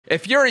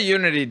If you're a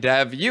Unity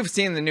dev, you've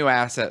seen the new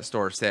asset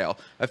store sale.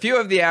 A few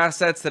of the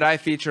assets that I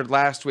featured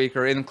last week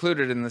are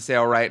included in the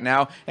sale right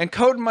now, and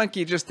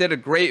CodeMonkey just did a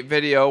great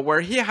video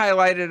where he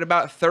highlighted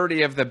about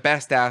 30 of the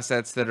best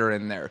assets that are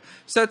in there.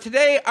 So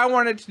today I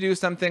wanted to do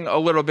something a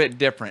little bit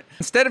different.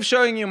 Instead of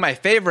showing you my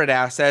favorite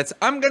assets,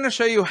 I'm going to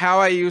show you how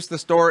I use the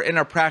store in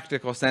a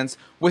practical sense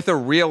with a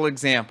real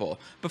example.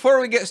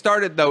 Before we get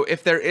started though,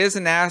 if there is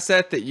an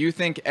asset that you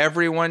think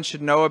everyone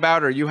should know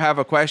about or you have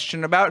a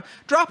question about,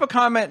 drop a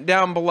comment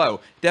down below.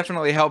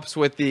 Definitely helps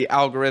with the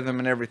algorithm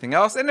and everything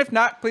else, and if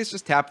not, please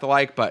just tap the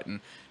like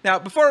button. Now,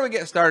 before we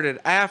get started,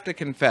 I have to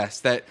confess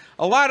that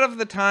a lot of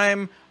the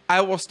time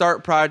I will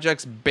start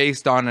projects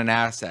based on an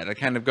asset. I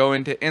kind of go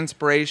into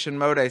inspiration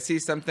mode. I see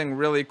something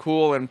really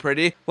cool and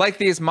pretty, like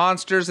these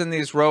monsters and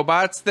these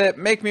robots that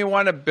make me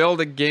want to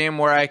build a game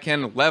where I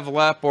can level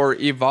up or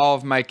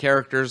evolve my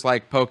characters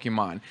like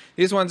Pokemon.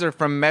 These ones are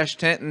from Mesh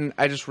Tint, and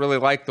I just really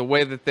like the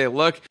way that they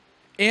look,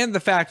 and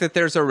the fact that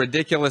there's a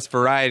ridiculous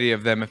variety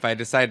of them if I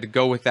decide to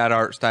go with that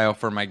art style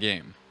for my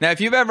game. Now, if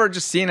you've ever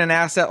just seen an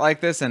asset like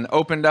this and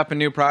opened up a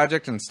new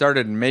project and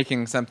started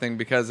making something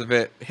because of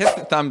it, hit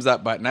the thumbs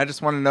up button. I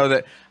just want to know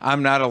that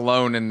I'm not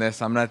alone in this.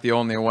 I'm not the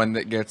only one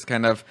that gets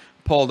kind of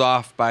pulled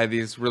off by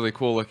these really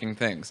cool looking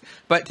things.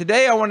 But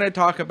today I want to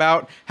talk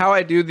about how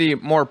I do the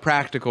more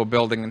practical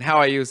building and how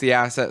I use the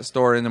asset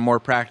store in a more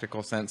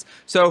practical sense.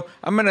 So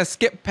I'm going to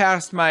skip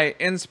past my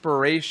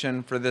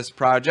inspiration for this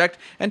project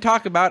and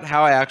talk about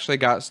how I actually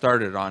got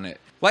started on it.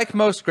 Like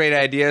most great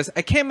ideas,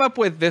 I came up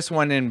with this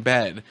one in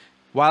bed.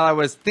 While I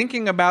was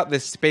thinking about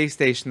this space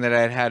station that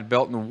I had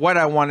built and what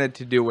I wanted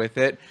to do with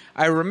it,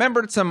 I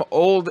remembered some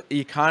old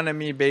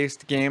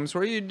economy-based games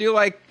where you do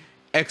like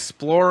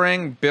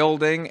exploring,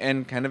 building,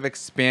 and kind of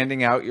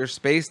expanding out your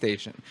space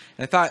station.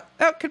 And I thought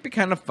that could be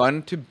kind of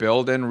fun to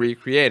build and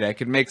recreate. I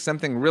could make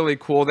something really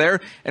cool there,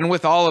 and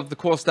with all of the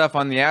cool stuff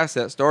on the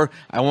asset store,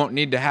 I won't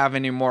need to have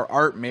any more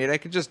art made. I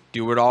could just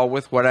do it all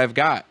with what I've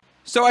got.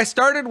 So I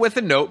started with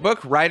a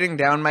notebook, writing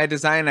down my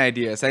design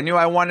ideas. I knew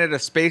I wanted a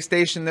space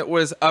station that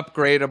was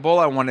upgradable.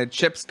 I wanted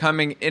ships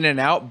coming in and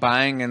out,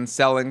 buying and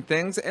selling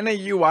things, and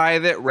a UI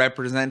that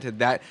represented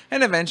that,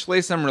 and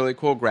eventually some really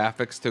cool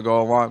graphics to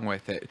go along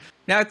with it.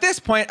 Now at this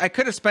point, I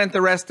could have spent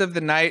the rest of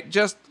the night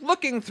just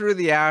looking through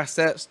the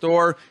asset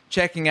store,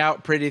 checking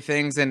out pretty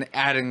things and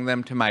adding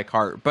them to my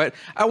cart, but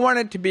I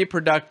wanted to be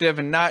productive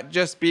and not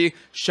just be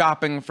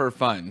shopping for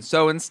fun.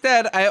 So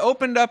instead, I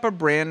opened up a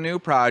brand new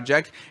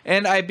project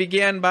and I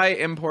began by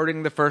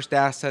importing the first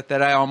asset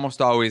that I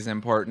almost always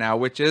import now,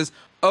 which is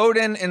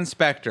Odin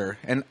Inspector.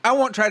 And I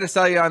won't try to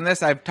sell you on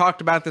this. I've talked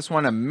about this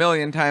one a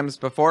million times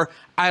before.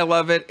 I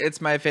love it.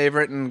 It's my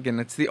favorite. And again,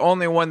 it's the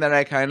only one that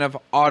I kind of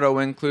auto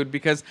include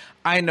because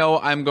I know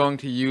I'm going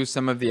to use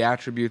some of the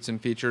attributes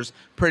and features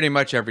pretty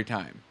much every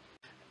time.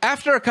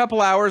 After a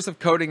couple hours of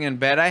coding in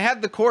bed, I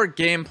had the core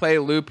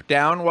gameplay loop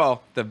down,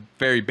 well, the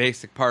very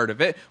basic part of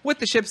it, with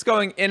the ships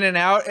going in and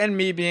out and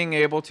me being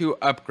able to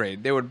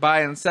upgrade. They would buy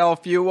and sell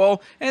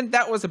fuel, and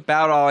that was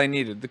about all I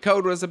needed. The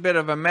code was a bit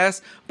of a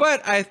mess,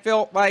 but I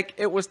felt like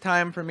it was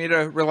time for me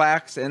to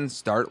relax and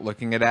start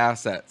looking at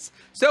assets.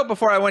 So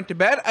before I went to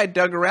bed, I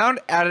dug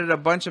around, added a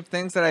bunch of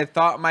things that I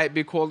thought might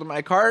be cool to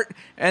my cart,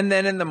 and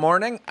then in the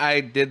morning,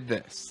 I did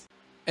this.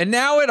 And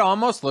now it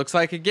almost looks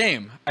like a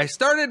game. I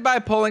started by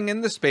pulling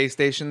in the space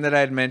station that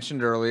I had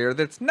mentioned earlier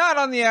that's not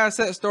on the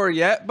asset store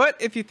yet, but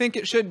if you think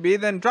it should be,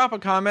 then drop a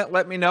comment,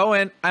 let me know,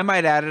 and I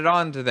might add it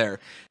on to there.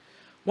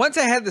 Once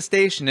I had the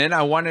station in,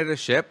 I wanted a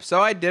ship,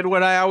 so I did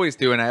what I always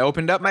do, and I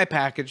opened up my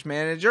package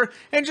manager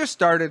and just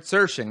started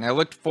searching. I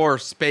looked for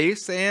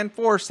space and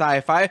for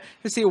sci-fi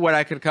to see what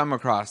I could come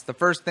across. The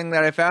first thing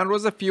that I found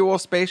was a fuel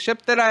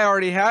spaceship that I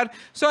already had,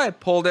 so I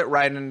pulled it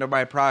right into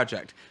my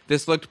project.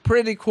 This looked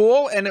pretty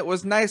cool, and it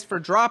was nice for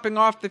dropping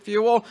off the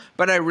fuel,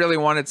 but I really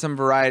wanted some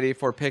variety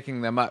for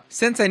picking them up.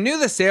 Since I knew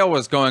the sale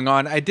was going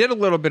on, I did a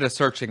little bit of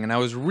searching, and I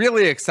was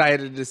really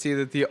excited to see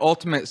that the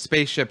Ultimate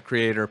Spaceship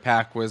Creator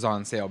pack was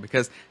on sale,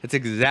 because it's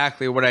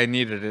exactly what I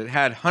needed. It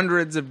had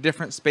hundreds of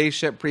different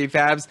spaceship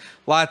prefabs,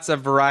 lots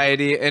of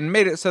variety, and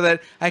made it so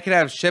that I could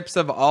have ships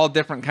of all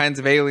different kinds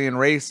of alien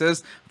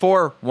races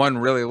for one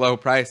really low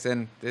price,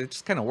 and it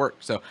just kind of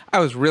worked. So I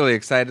was really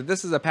excited.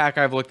 This is a pack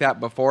I've looked at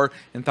before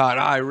and thought,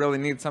 oh, I really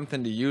need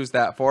something to use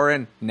that for,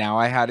 and now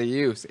I had a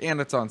use, and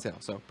it's on sale,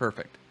 so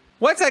perfect.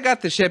 Once I got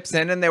the ships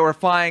in and they were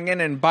flying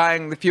in and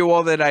buying the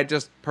fuel that I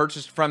just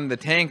purchased from the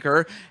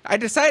tanker, I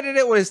decided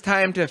it was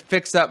time to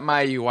fix up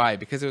my UI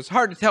because it was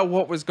hard to tell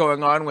what was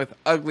going on with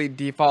ugly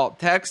default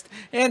text,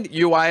 and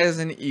UI is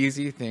an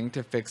easy thing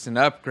to fix and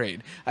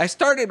upgrade. I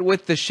started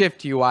with the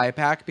Shift UI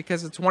pack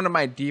because it's one of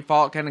my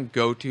default kind of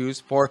go-tos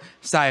for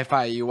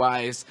sci-fi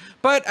UIs,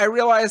 but I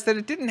realized that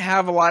it didn't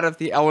have a lot of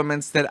the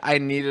elements that I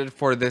needed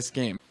for this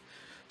game.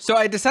 So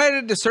I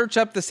decided to search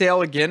up the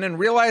sale again and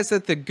realized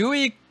that the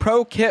GUI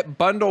Pro Kit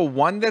Bundle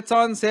 1 that's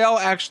on sale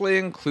actually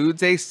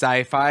includes a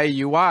Sci-Fi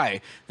UI.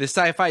 The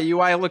Sci-Fi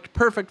UI looked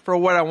perfect for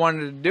what I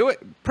wanted to do.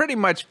 It pretty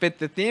much fit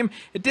the theme.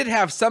 It did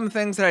have some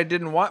things that I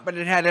didn't want, but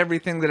it had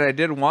everything that I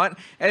did want.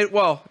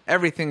 Well,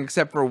 everything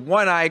except for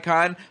one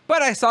icon,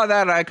 but I saw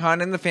that icon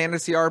in the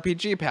Fantasy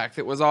RPG pack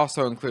that was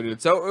also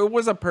included, so it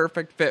was a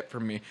perfect fit for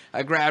me.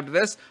 I grabbed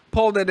this,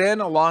 pulled it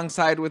in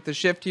alongside with the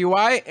Shift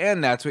UI,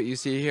 and that's what you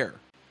see here.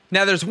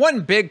 Now there's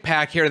one big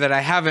pack here that I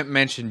haven't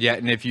mentioned yet,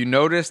 and if you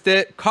noticed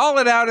it, call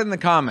it out in the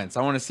comments.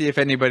 I want to see if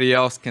anybody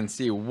else can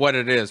see what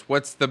it is.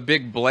 What's the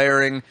big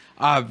blaring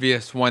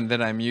obvious one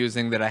that I'm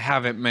using that I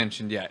haven't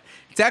mentioned yet?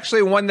 It's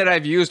actually one that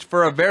I've used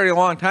for a very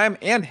long time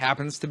and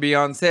happens to be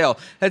on sale.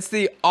 That's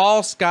the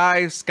All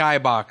Sky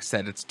Skybox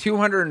set. It's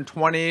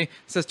 220, it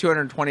says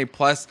 220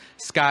 plus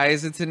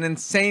skies. It's an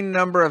insane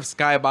number of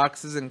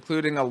skyboxes,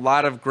 including a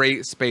lot of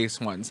great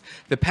space ones.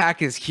 The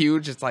pack is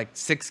huge. It's like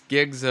 6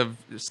 gigs of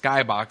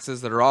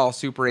skyboxes that are all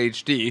super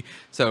HD.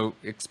 So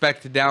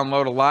expect to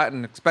download a lot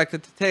and expect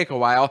it to take a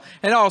while.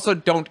 And also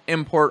don't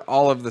import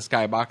all of the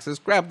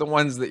skyboxes. Grab the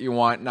ones that you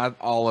want, not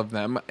all of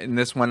them. In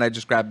this one, I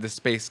just grabbed the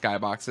space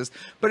skyboxes.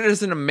 But it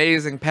is an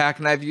amazing pack,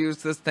 and I've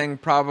used this thing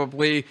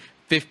probably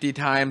 50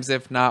 times,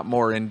 if not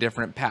more, in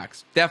different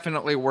packs.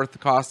 Definitely worth the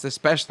cost,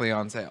 especially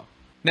on sale.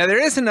 Now there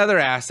is another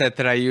asset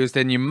that I used,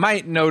 and you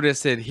might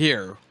notice it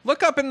here.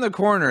 Look up in the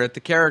corner at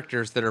the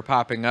characters that are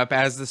popping up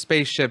as the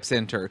spaceships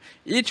enter.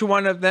 Each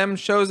one of them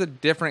shows a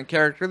different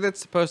character that's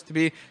supposed to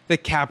be the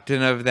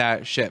captain of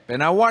that ship.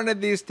 And I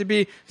wanted these to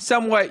be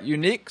somewhat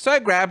unique, so I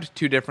grabbed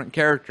 2 different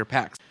character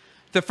packs.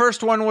 The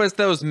first one was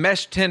those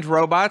mesh tint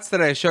robots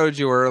that I showed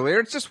you earlier.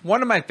 It's just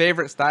one of my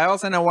favorite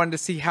styles, and I wanted to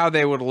see how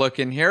they would look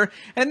in here.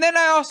 And then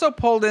I also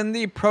pulled in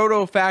the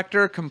Proto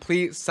Factor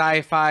Complete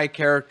Sci-Fi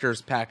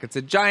Characters pack. It's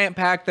a giant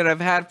pack that I've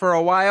had for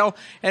a while,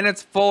 and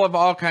it's full of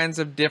all kinds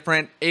of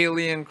different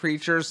alien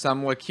creatures.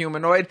 Some look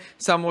humanoid,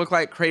 some look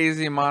like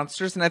crazy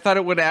monsters, and I thought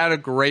it would add a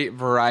great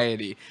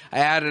variety. I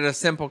added a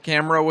simple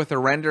camera with a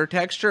render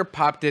texture,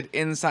 popped it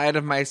inside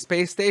of my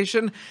space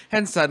station,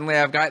 and suddenly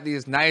I've got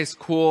these nice,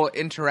 cool,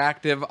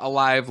 interactive,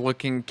 alive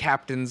looking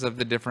captains of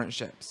the different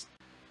ships.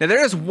 Now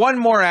there is one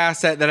more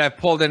asset that I've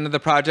pulled into the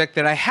project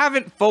that I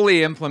haven't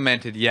fully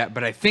implemented yet,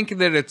 but I think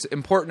that it's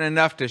important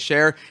enough to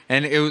share,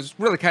 and it was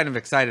really kind of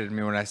excited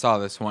me when I saw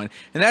this one,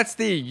 and that's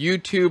the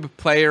YouTube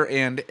Player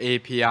and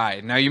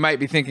API. Now you might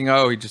be thinking,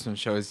 oh, he just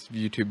shows his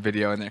YouTube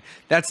video in there.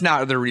 That's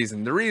not the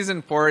reason. The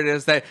reason for it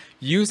is that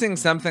using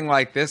something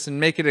like this and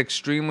make it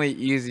extremely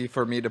easy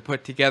for me to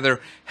put together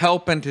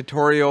help and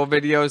tutorial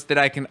videos that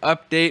I can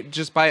update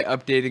just by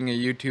updating a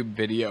YouTube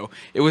video.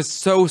 It was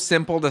so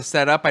simple to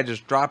set up. I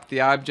just dropped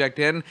the object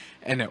in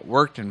and it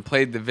worked and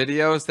played the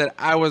videos that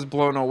I was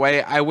blown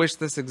away. I wish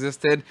this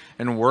existed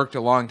and worked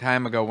a long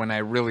time ago when I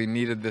really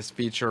needed this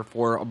feature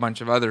for a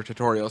bunch of other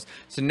tutorials.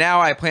 So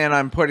now I plan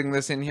on putting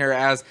this in here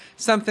as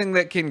something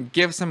that can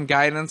give some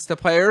guidance to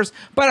players,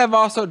 but I've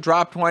also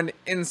dropped one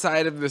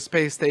inside of the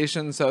space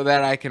station so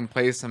that I can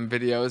play some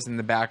videos in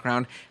the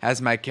background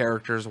as my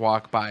characters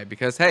walk by,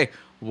 because hey,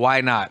 why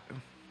not?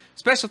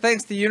 Special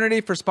thanks to Unity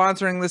for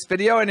sponsoring this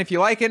video, and if you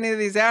like any of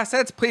these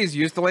assets, please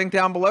use the link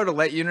down below to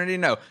let Unity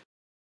know.